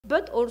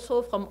but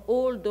also from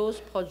all those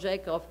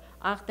projects of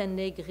Art and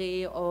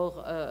Negri or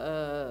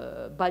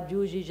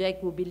Badiou, Zizek,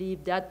 who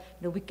believe that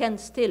we can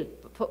still,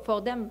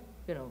 for them,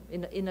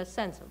 in a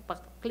sense,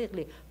 but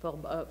clearly for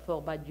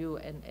Badiou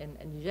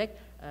and Zizek,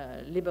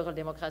 liberal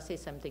democracy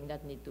is something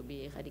that needs to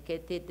be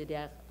eradicated. They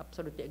are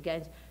absolutely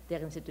against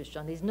their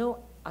institution. There is no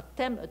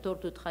attempt at all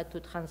to try to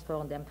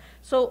transform them.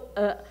 So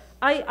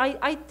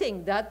I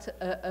think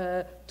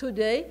that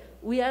today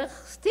we are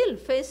still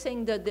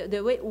facing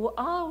the way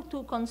how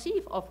to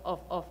conceive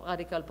of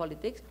radical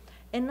politics,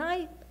 and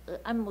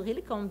I'm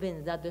really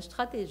convinced that the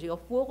strategy of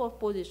war of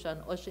position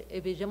or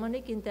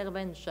hegemonic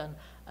intervention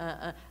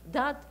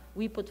that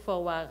we put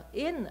forward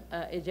in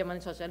hegemony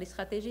socialist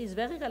strategy is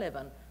very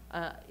relevant.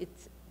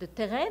 The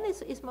terrain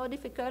is more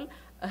difficult,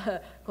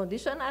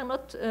 conditions are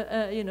not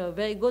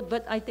very good,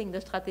 but I think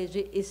the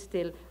strategy is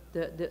still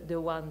the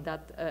one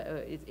that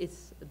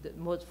is the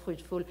most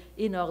fruitful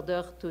in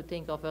order to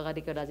think of a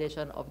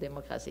radicalization of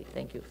democracy.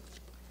 Thank you.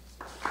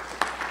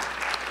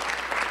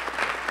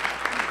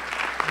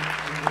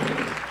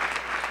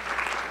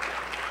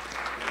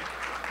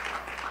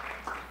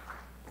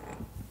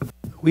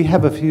 We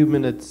have a few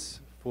minutes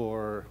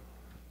for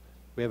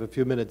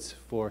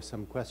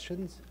some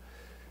questions,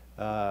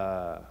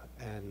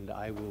 and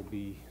I will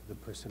be the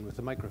person with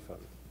the microphone.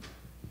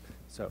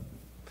 So.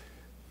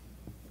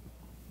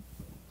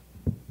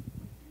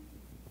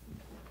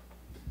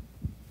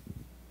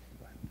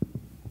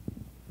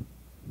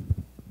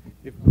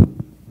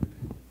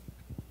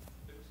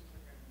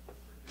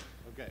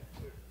 Okay.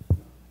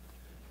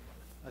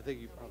 I think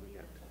you probably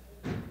can.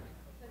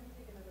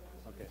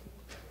 Okay.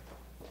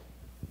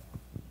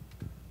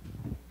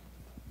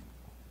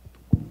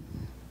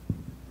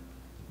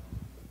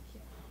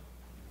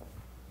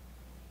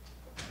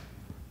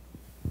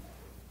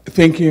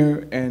 Thank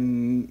you,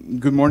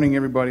 and good morning,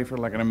 everybody, for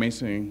like an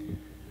amazing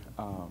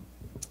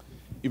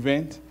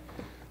event.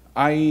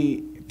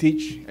 I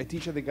teach at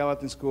the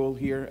Gallatin School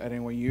here at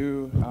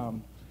NYU.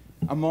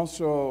 I'm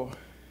also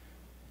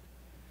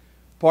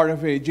part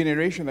of a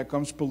generation that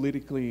comes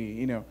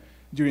politically,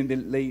 during the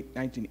late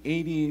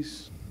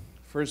 1980s,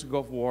 first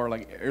Gulf War,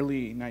 like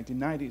early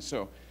 1990s.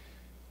 So,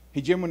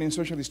 Hegemony and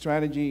Socialist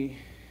strategy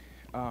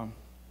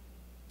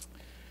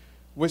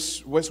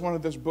was one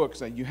of those books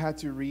that you had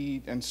to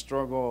read and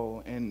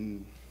struggle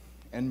and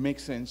make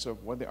sense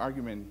of what the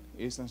argument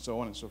is and so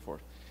on and so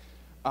forth.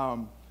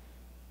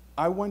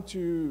 I want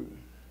to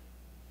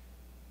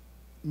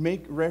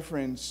make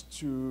reference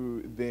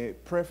to the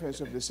preface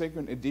of the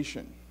second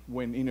edition,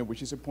 when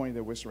which is a point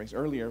that was raised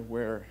earlier,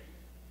 where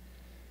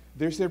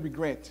there's a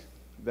regret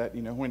that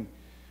when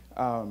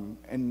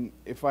and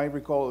if I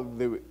recall,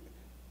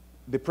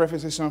 the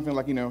preface is something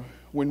like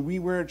when we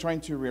were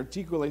trying to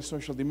rearticulate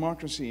social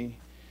democracy,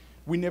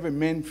 we never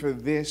meant for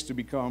this to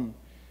become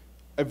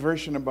a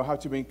version about how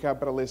to make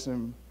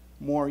capitalism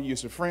more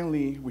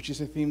user-friendly, which is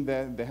a theme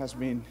that has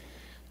been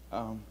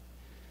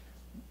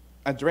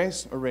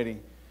addressed already.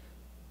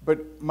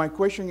 But my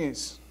question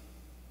is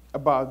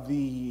about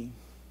the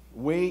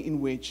way in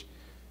which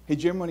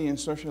hegemony and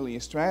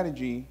socialist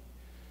strategy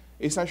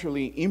is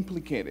actually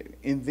implicated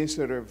in this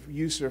sort of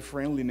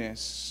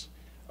user-friendliness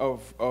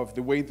of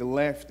the way the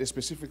left,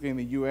 specifically in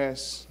the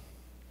US,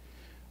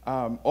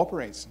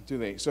 operates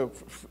today. So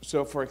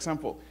for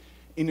example,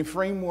 in a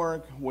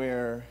framework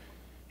where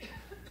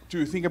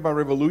to think about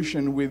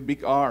revolution with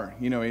big R,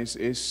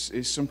 is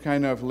some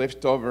kind of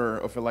leftover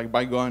of a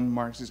bygone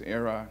Marxist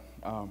era,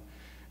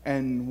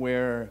 and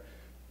where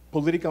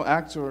political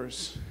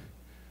actors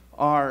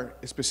are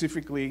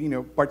specifically,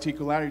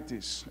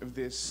 particularities of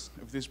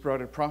this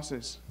broader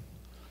process.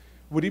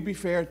 Would it be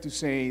fair to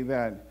say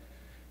that,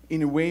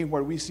 in a way,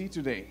 what we see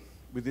today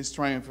with this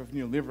triumph of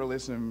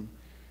neoliberalism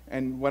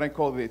and what I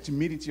call the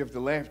timidity of the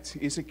left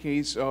is a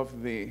case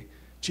of the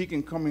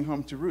chicken coming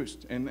home to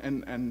roost?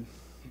 And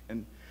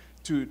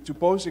to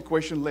pose a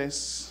question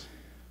less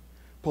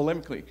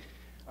polemically,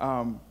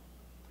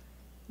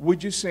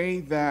 would you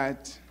say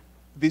that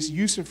this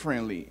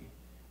user-friendly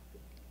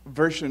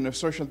version of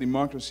social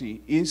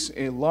democracy is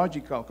a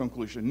logical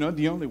conclusion? Not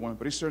the only one,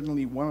 but it's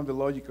certainly one of the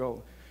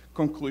logical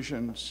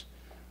conclusions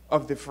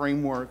of the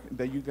framework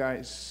that you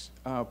guys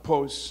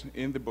pose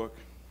in the book.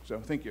 So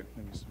thank you.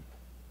 I'm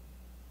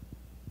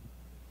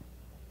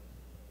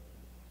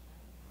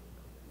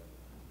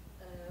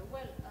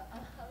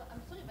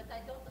sorry, but I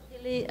don't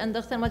really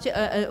understand much.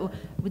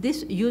 With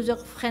this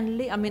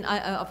user-friendly, I mean,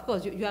 of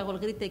course, you are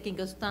already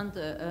taking a stand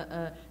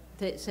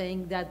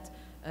saying that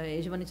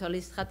hegemony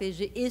socialist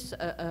strategy is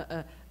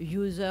a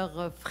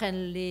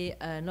user-friendly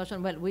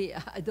notion. Well,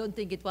 I don't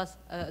think it was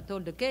at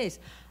all the case.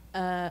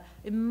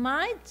 It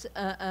might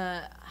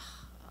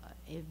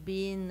have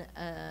been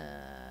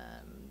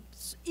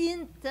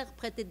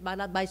interpreted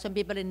by some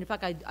people, and in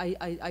fact,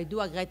 I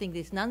do agree. I think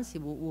this Nancy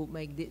who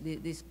make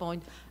this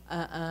point,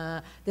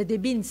 that there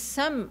have been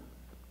some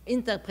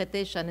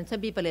interpretation, and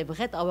some people have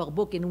read our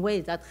book in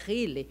ways that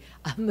really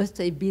must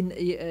have been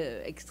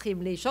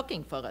extremely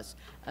shocking for us.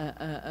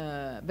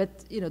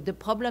 But the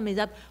problem is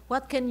that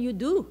what can you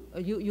do?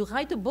 You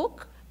write a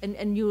book,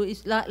 and you,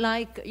 it's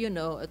like, you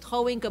know,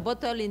 throwing a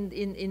bottle in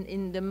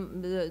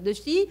the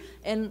sea,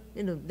 and,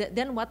 you know,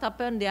 then what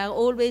happened? There are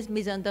always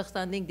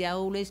misunderstandings. There are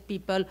always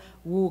people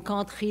who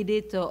can't read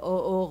it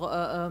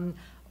or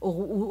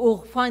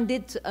find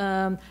it.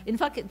 In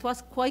fact, it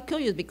was quite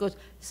curious because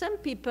some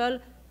people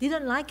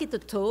didn't like it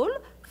at all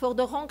for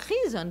the wrong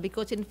reason,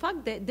 because in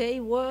fact they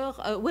were,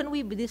 when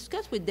we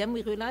discussed with them,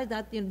 we realized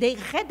that, you know, they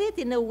read it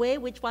in a way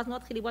which was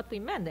not really what we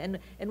meant. And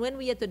when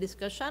we had a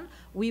discussion,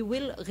 we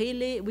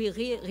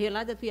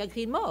realized that we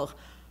agreed more.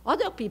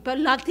 Other people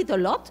liked it a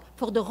lot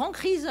for the wrong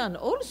reason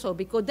also,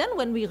 because then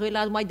when we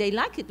realized why they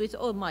liked it, we said,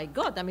 oh my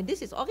God, I mean,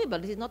 this is horrible.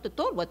 This is not at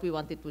all what we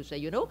wanted to say,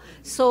 you know?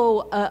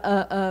 So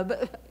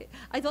but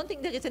I don't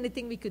think there is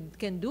anything we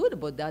can do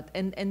about that.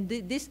 And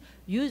this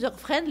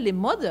user-friendly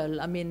model,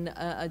 I mean,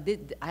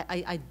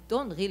 I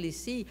don't really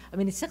see, I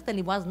mean, it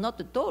certainly was not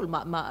at all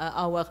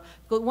our,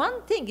 because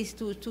one thing is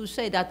to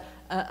say that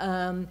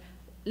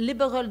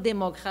liberal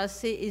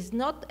democracy is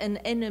not an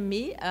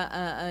enemy.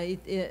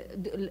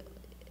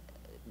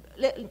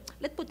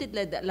 Let's put it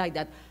like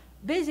that.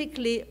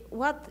 Basically,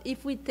 what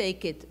if we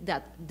take it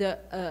that the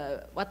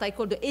what I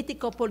call the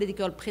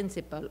ethico-political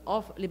principle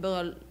of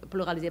liberal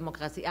pluralist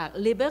democracy are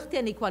liberty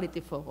and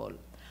equality for all?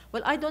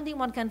 Well, I don't think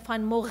one can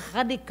find more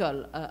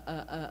radical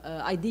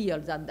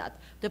ideals than that.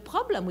 The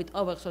problem with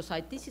our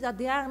societies is that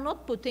they are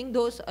not putting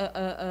those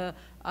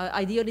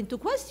ideals into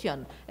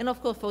question. And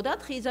of course, for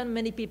that reason,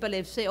 many people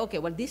have said, okay,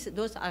 well,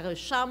 those are a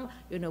sham.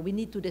 You know, we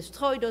need to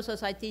destroy those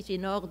societies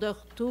in order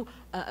to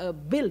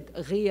build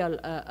real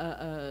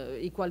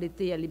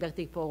equality and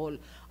liberty for all.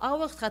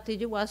 Our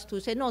strategy was to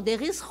say, no, there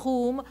is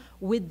room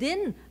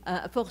within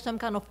for some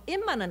kind of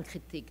immanent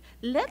critique.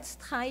 Let's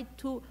try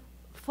to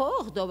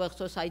force our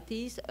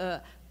societies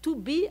to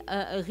be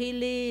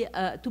really,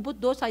 to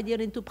put those ideas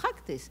into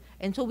practice.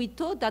 And so we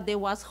thought that there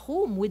was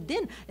room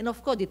within, and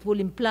of course it will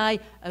imply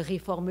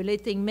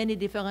reformulating many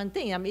different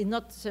things. I mean, it's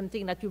not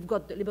something that you've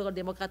got liberal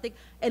democratic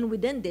and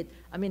within it.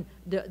 I mean,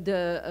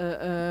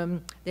 there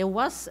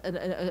was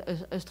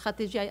a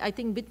strategy. I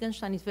think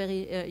Wittgenstein is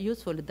very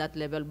useful at that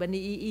level. When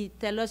he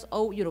tells us,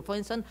 oh, you know, for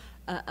instance,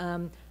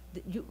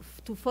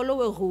 to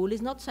follow a rule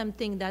is not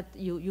something that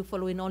you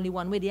follow in only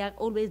one way. There are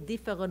always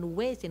different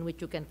ways in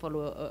which you can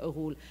follow a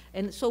rule.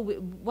 And so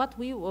what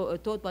we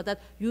thought was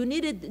that you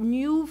needed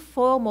new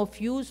form of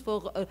use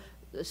for a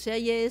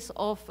series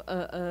of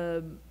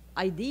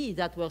ideas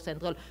that were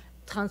central.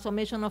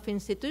 Transformation of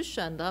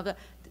institutions.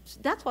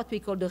 That's what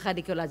we call the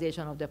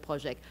radicalization of the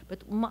project.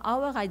 But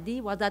our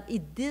idea was that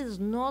it does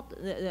not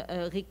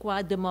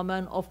require the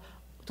moment of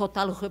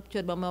total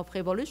rupture, moment of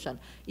revolution.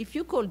 If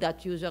you call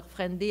that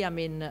user-friendly, I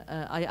mean,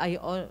 I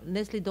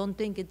honestly don't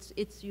think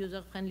it's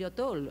user-friendly at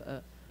all.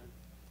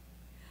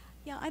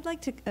 Yeah, I'd like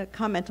to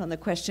comment on the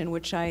question,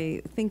 which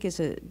I think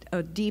is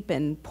a deep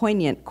and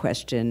poignant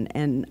question,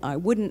 and I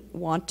wouldn't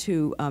want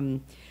to,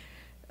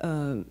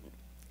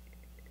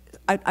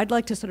 I'd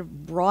like to sort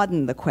of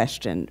broaden the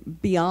question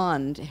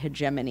beyond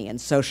hegemony and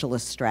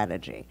socialist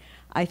strategy.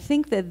 I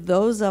think that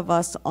those of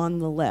us on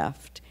the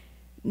left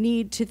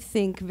need to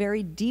think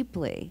very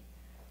deeply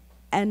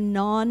and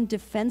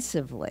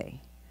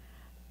non-defensively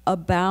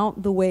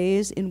about the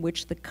ways in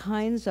which the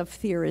kinds of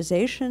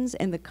theorizations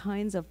and the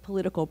kinds of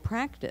political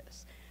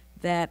practice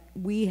that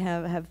we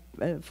have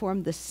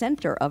formed the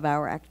center of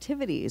our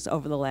activities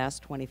over the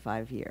last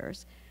 25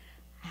 years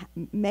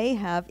may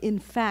have, in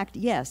fact,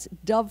 yes,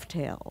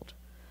 dovetailed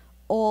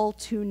all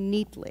too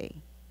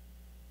neatly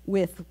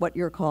with what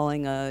you're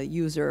calling a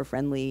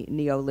user-friendly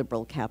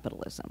neoliberal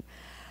capitalism.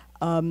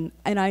 And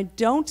I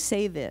don't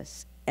say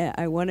this,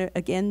 I want to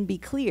again be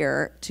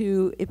clear,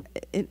 to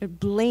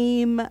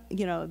blame,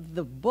 you know,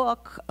 the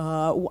book.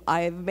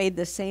 I've made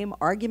the same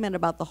argument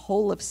about the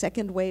whole of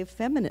second wave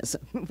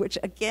feminism, which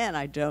again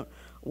I don't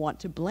want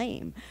to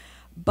blame.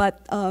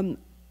 But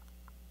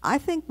I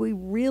think we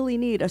really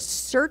need a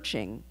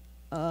searching,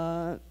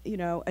 you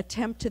know,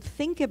 attempt to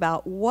think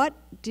about what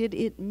did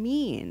it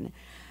mean.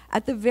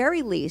 At the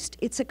very least,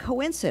 it's a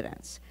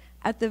coincidence.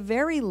 At the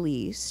very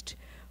least,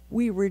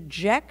 we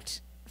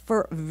reject,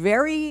 for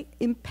very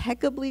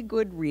impeccably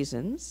good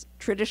reasons,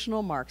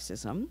 traditional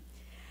Marxism,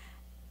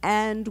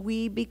 and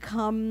we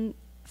become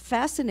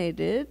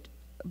fascinated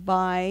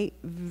by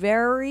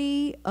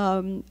very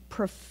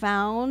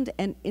profound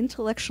and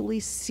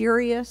intellectually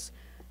serious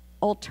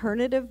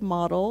alternative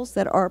models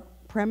that are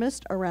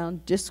premised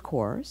around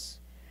discourse.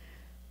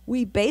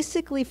 We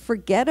basically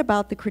forget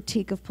about the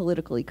critique of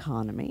political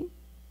economy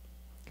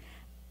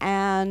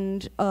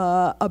and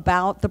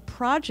about the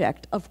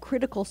project of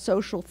critical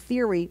social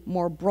theory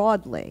more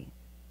broadly.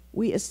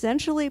 We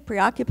essentially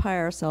preoccupy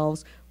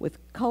ourselves with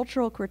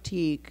cultural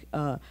critique,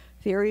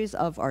 theories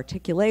of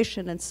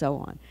articulation, and so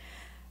on.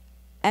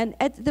 And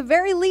at the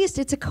very least,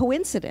 it's a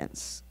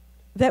coincidence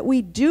that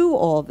we do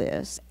all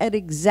this at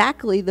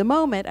exactly the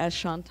moment, as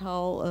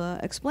Chantal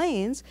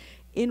explains,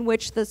 in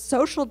which the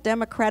social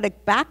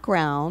democratic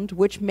background,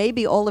 which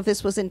maybe all of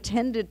this was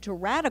intended to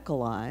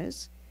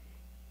radicalize,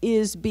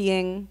 is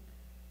being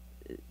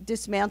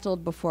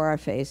dismantled before our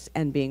face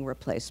and being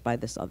replaced by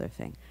this other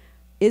thing.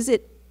 Is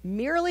it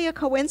merely a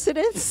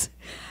coincidence?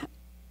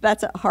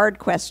 That's a hard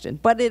question,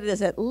 but it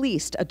is at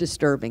least a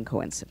disturbing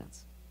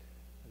coincidence.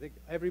 I think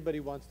everybody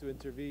wants to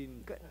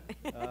intervene. Good.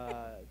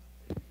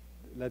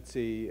 Let's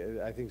see.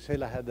 I think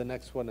Sheila had the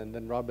next one, and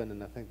then Robin,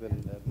 and I think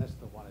then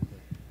Ernesto wanted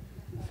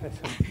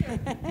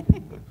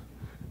to.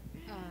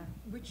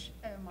 Which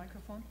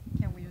microphone?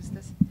 Can we use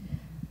this?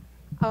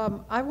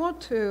 I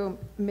want to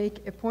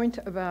make a point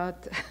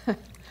about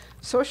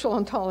social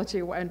ontology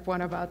and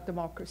one about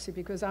democracy,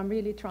 because I'm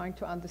really trying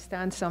to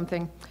understand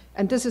something.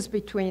 And this is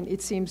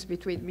it seems,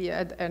 between me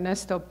and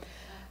Ernesto.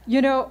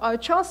 You know,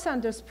 Charles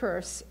Sanders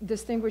Peirce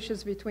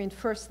distinguishes between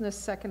firstness,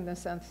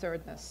 secondness, and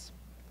thirdness.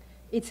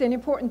 It's an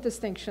important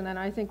distinction, and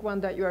I think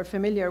one that you are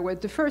familiar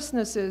with. The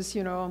firstness is,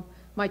 you know,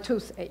 my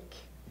toothache.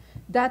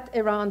 That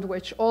around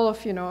which all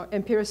of, you know,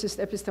 empiricist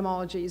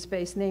epistemology is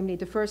based, namely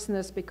the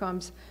firstness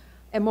becomes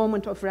a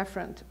moment of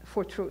reference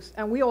for truth.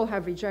 And we all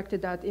have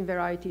rejected that in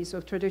varieties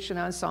of tradition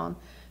and so on.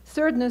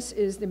 Thirdness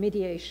is the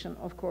mediation,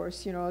 of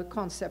course, you know,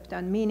 concept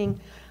and meaning.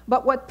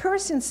 But what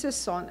Peirce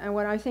insists on, and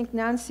what I think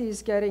Nancy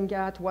is getting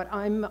at, what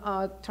I'm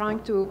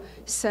trying to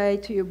say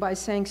to you by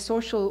saying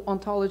social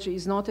ontology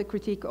is not a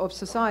critique of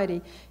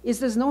society, is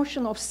this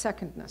notion of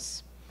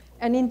secondness.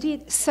 And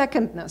indeed,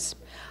 secondness.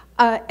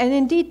 And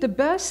indeed, the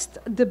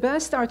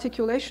best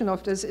articulation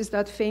of this is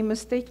that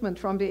famous statement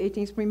from the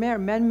 18th Premier: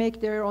 men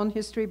make their own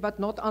history, but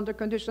not under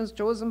conditions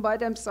chosen by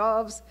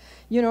themselves,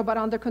 you know, but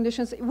under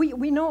conditions.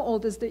 We know all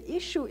this. The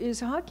issue is,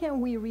 how can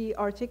we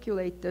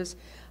re-articulate this?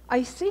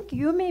 I think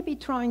you may be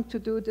trying to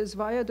do this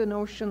via the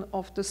notion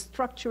of the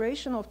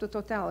structuration of the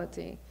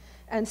totality.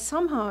 And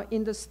somehow,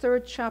 in this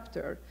third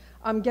chapter,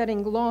 I'm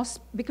getting lost,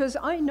 because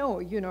I know,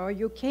 you know,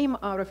 you came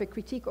out of a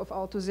critique of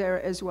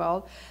Althusser as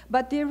well,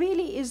 but there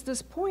really is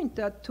this point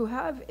that to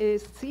have a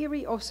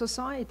theory of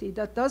society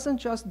that doesn't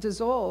just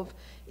dissolve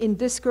in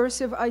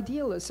discursive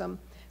idealism,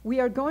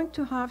 we are going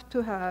to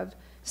have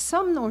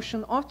some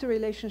notion of the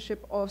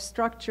relationship of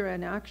structure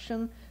and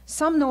action,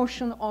 some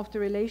notion of the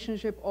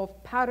relationship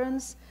of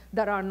patterns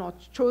that are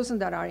not chosen,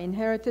 that are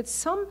inherited,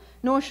 some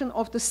notion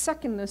of the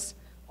secondness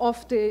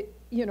of the,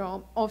 you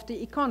know, of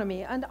the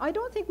economy. And I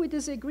don't think we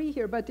disagree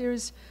here, but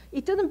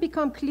it didn't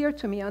become clear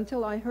to me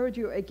until I heard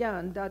you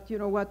again that, you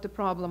know, what the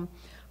problem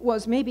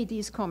was. Maybe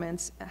these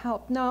comments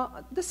help.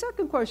 Now, the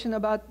second question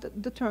about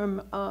the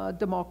term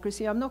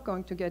democracy, I'm not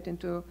going to get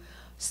into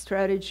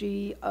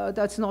strategy.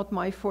 That's not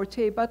my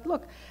forte. But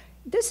look,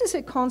 this is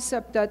a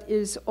concept that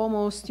is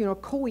almost, you know,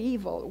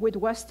 coeval with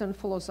Western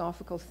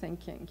philosophical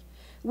thinking.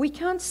 We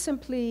can't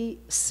simply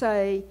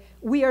say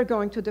we are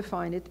going to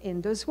define it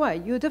in this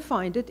way. You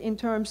defined it in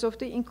terms of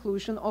the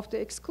inclusion of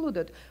the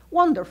excluded.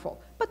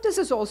 Wonderful. But this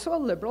is also a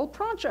liberal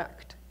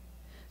project.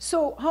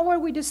 So how are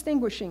we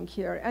distinguishing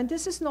here? And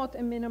this is not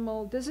a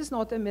minimal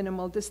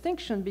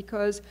distinction,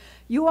 because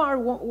you are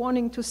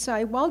wanting to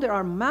say, well, there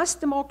are mass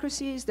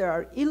democracies, there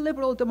are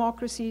illiberal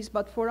democracies,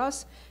 but for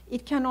us,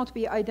 it cannot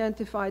be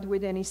identified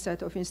with any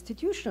set of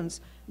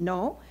institutions.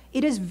 No,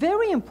 it is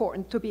very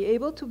important to be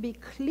able to be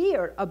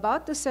clear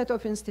about the set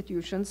of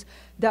institutions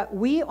that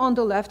we on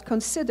the left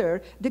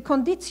consider the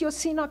conditio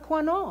sine qua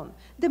non,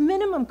 the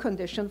minimum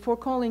condition for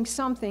calling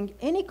something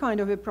any kind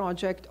of a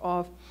project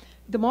of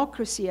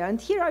democracy. And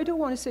here I do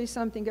want to say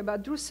something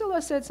about,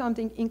 Drusilla said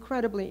something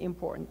incredibly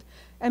important,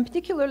 and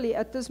particularly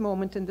at this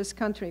moment in this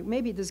country.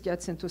 Maybe this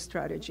gets into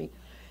strategy.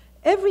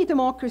 Every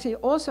democracy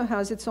also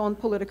has its own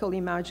political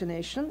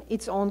imagination,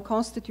 its own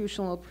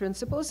constitutional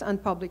principles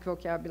and public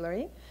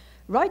vocabulary.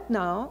 Right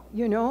now,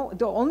 you know,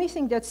 the only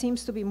thing that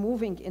seems to be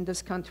moving in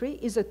this country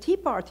is a Tea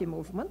Party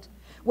movement,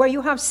 where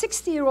you have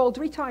 60-year-old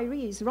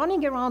retirees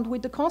running around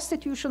with the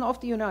Constitution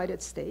of the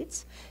United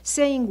States,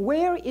 saying,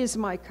 where is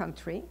my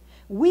country?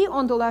 We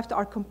on the left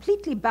are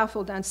completely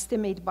baffled and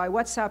stymied by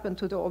what's happened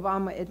to the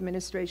Obama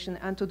administration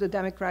and to the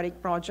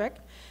Democratic project.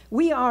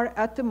 We are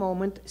at the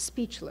moment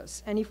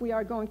speechless. And if we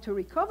are going to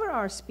recover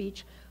our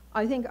speech,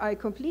 I think I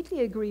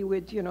completely agree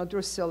with, you know,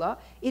 Drusilla.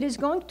 It is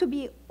going to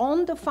be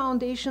on the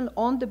foundation,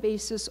 on the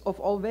basis of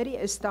already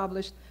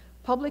established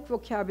public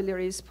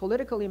vocabularies,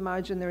 political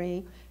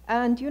imaginary,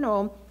 and, you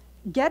know,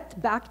 get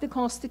back the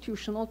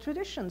constitutional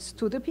traditions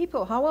to the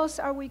people. How else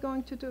are we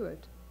going to do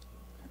it?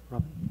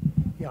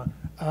 Yeah.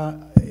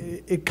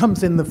 It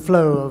comes in the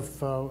flow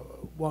of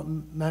what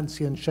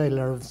Nancy and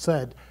Sheila have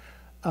said.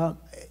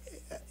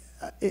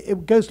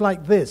 It goes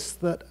like this,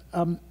 that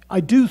I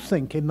do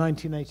think in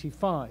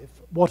 1985,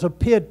 what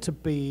appeared to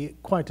be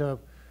quite a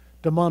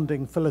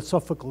demanding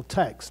philosophical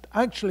text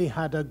actually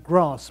had a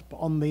grasp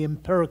on the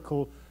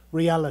empirical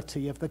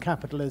reality of the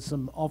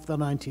capitalism of the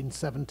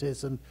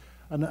 1970s and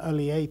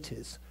early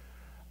 80s.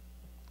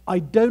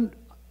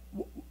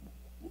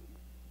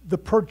 The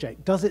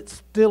project, does it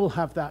still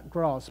have that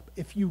grasp?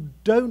 If you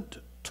don't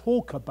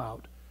talk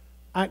about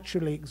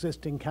actually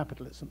existing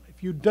capitalism,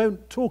 if you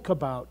don't talk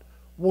about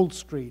Wall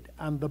Street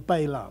and the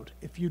bailout,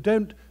 if you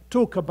don't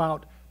talk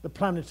about the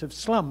planet of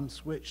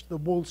slums, which the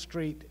Wall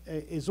Street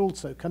is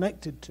also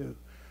connected to,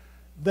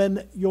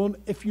 then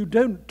if you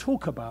don't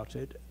talk about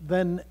it,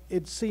 then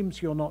it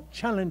seems you're not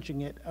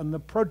challenging it, and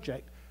the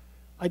project,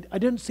 I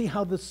don't see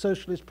how the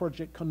socialist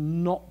project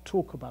can not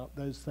talk about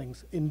those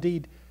things.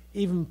 Indeed,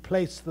 even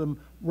place them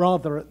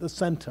rather at the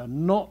center,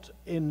 not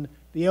in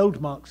the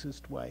old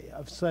Marxist way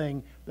of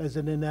saying there's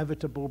an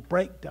inevitable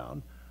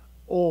breakdown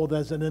or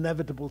there's an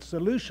inevitable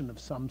solution of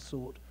some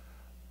sort.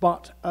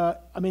 But,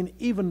 I mean,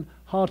 even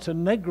Hart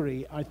and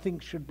Negri, I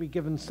think, should be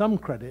given some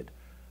credit.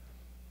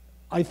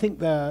 I think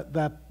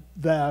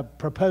their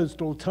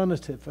proposed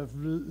alternative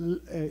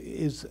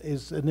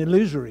is an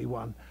illusory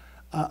one,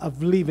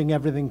 of leaving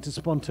everything to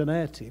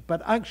spontaneity.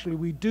 But actually,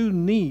 we do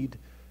need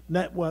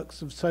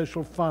networks of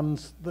social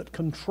funds that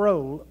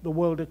control the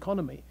world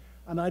economy.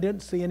 And I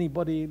don't see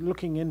anybody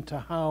looking into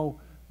how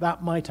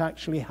that might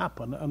actually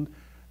happen. And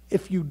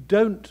if you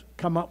don't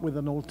come up with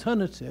an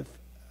alternative,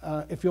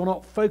 if you're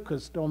not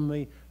focused on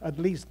the at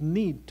least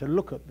need to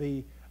look at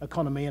the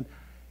economy, and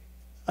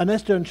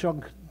Ernesto and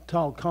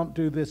Chantal can't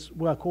do this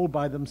work all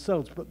by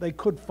themselves, but they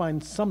could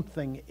find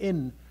something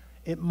in,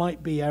 it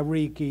might be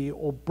Arrighi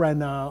or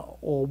Brenner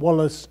or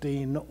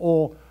Wallerstein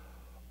or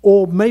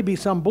maybe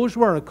some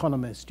bourgeois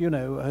economist, you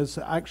know, has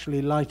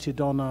actually lighted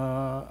on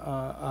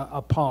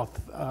a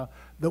path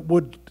that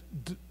would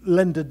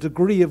lend a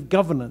degree of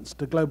governance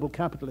to global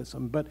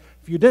capitalism. But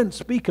if you don't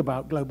speak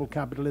about global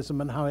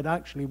capitalism and how it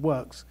actually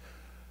works,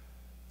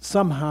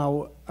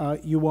 somehow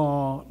you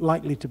are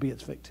likely to be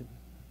its victim.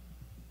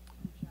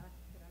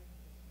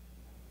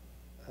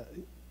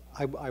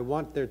 I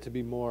want there to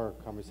be more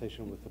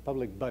conversation with the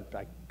public, but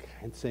I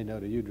can't say no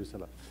to you,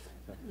 Drusilla.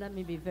 So. Let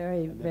me be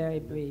very, very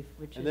brief.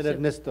 And then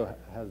Ernesto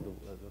has the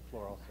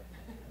floor also.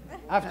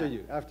 After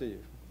you.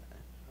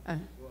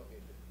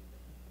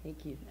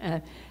 Thank you.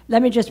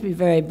 Let me just be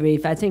very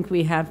brief. I think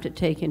we have to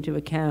take into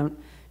account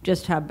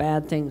just how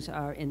bad things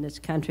are in this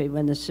country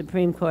when the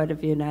Supreme Court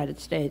of the United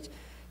States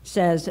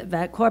says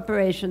that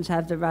corporations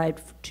have the right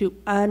to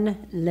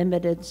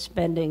unlimited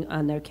spending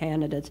on their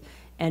candidates,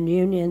 and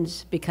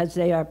unions, because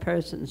they are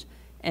persons,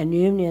 and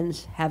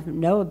unions have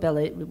no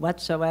ability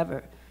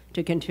whatsoever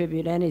to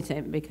contribute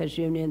anything because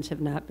unions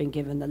have not been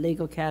given the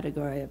legal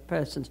category of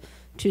persons.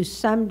 To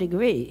some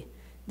degree,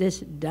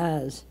 this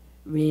does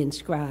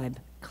reinscribe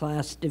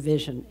class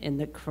division in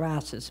the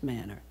crassest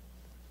manner.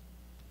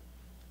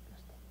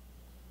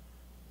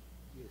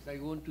 Yes, I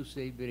want to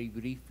say very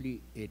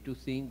briefly two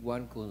things,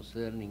 one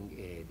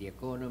concerning the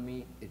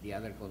economy, the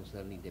other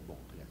concerning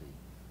democracy.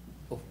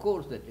 Of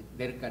course, that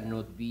there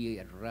cannot be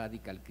a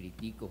radical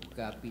critique of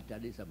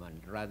capitalism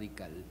and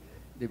radical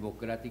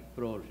democratic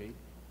project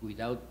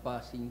without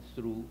passing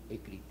through a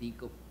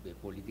critique of the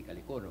political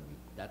economy.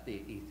 That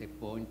is a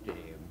point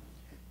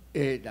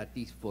that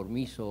is for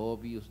me so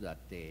obvious that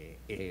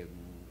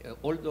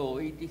although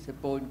it is a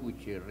point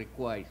which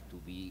requires to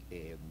be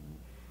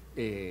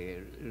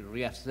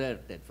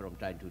reasserted from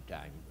time to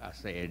time,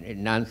 as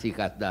Nancy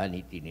has done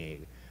it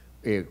in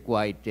a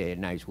quite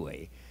nice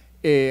way.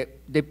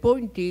 The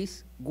point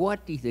is, what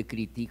is the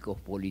critique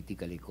of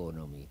political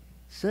economy?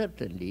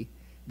 Certainly,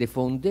 the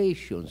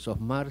foundations of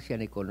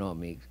Marxian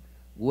economics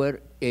were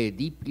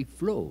deeply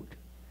flawed.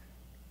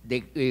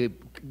 The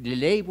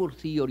labor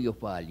theory of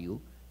value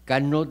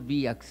cannot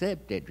be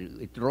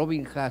accepted.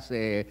 Robin has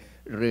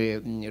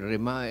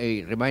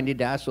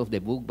reminded us of the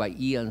book by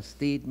Ian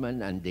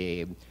Stedman and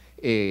the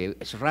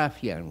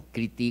Sraffian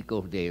critique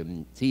of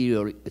the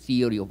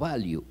theory of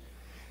value.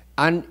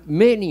 And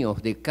many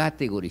of the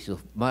categories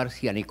of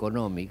Marxian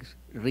economics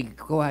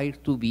require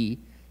to be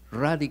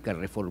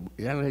radically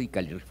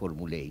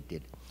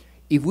reformulated.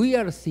 If we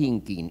are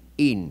thinking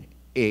in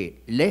a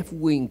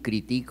left-wing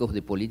critique of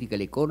the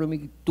political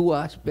economy, two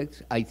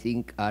aspects I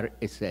think are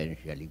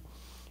essential.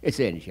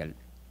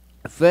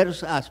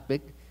 First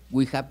aspect,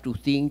 we have to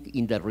think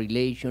in the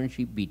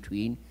relationship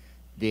between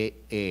the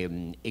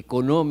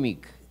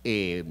economic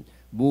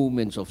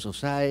movements of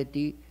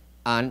society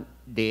and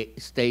the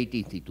state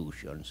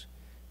institutions.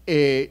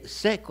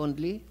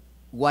 Secondly,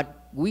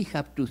 what we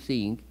have to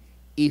think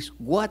is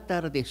what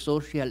are the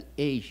social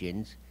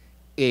agents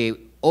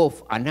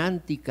of an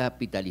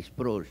anti-capitalist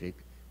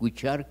project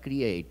which are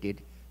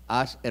created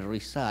as a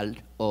result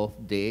of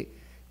the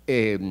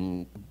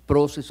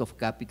process of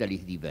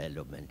capitalist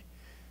development.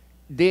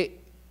 The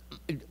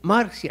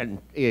Marxian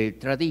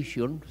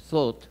tradition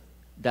thought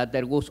that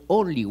there was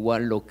only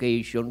one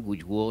location,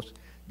 which was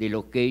the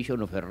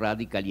location of a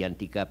radically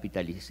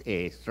anti-capitalist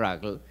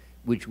struggle,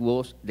 which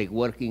was the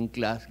working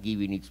class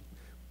giving its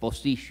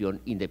position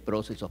in the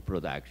process of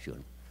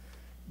production.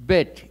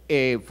 But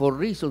for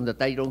reasons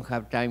that I don't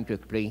have time to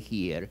explain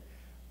here,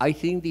 I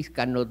think this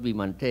cannot be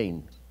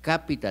maintained.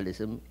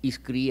 Capitalism is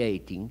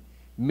creating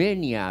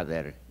many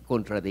other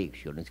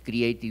contradictions,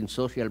 creating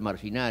social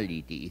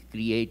marginality,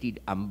 creating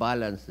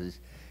imbalances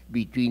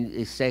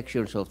between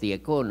sections of the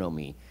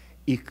economy,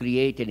 is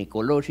creating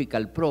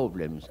ecological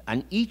problems,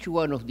 and each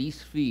one of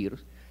these spheres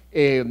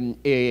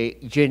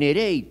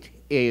generate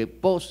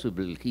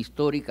possible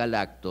historical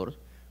actors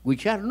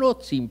which are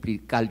not simply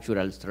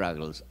cultural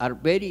struggles, are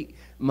very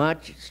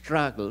much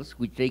struggles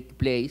which take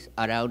place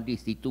around the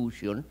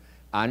institution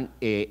and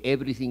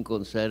everything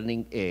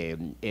concerning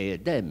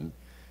them.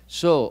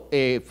 So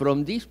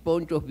from this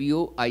point of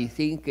view, I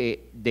think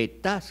the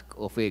task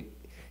of a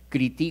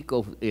critique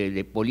of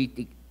the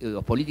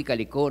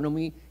political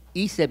economy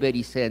is a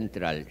very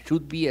central,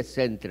 should be a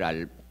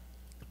central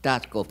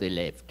task of the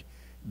left.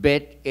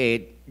 But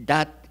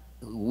that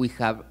we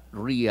have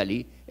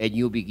really a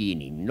new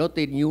beginning, not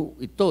a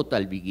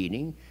total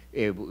beginning.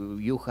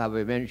 You have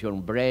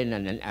mentioned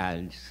Brennan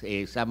and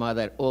some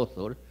other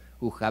authors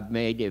who have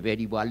made a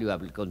very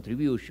valuable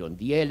contribution.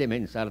 The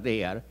elements are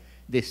there.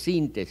 The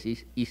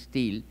synthesis is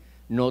still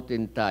not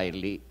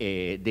entirely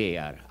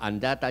there.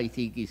 And that, I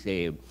think, is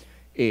a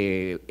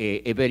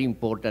very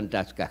important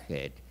task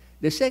ahead.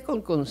 The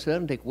second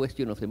concerns the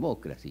question of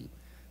democracy.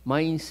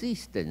 My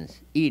insistence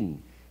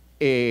in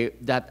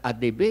that at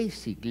the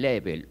basic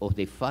level of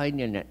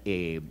defining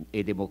a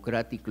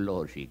democratic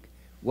logic,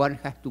 one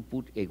has to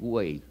put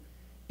away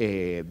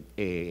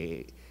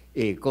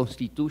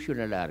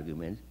constitutional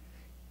arguments,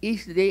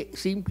 is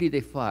simply the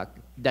fact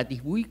that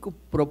if we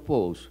could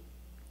propose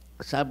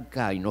some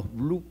kind of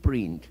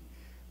blueprint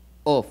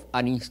of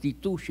an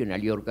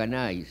institutionally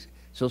organized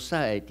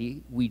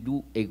society, we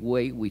do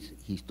away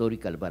with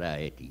historical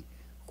variety.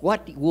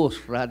 What was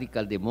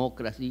radical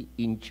democracy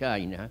in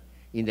China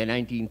in the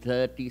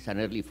 1930s and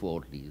early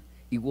 40s?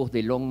 It was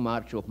the long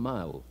march of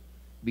Mao,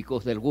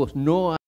 because there was no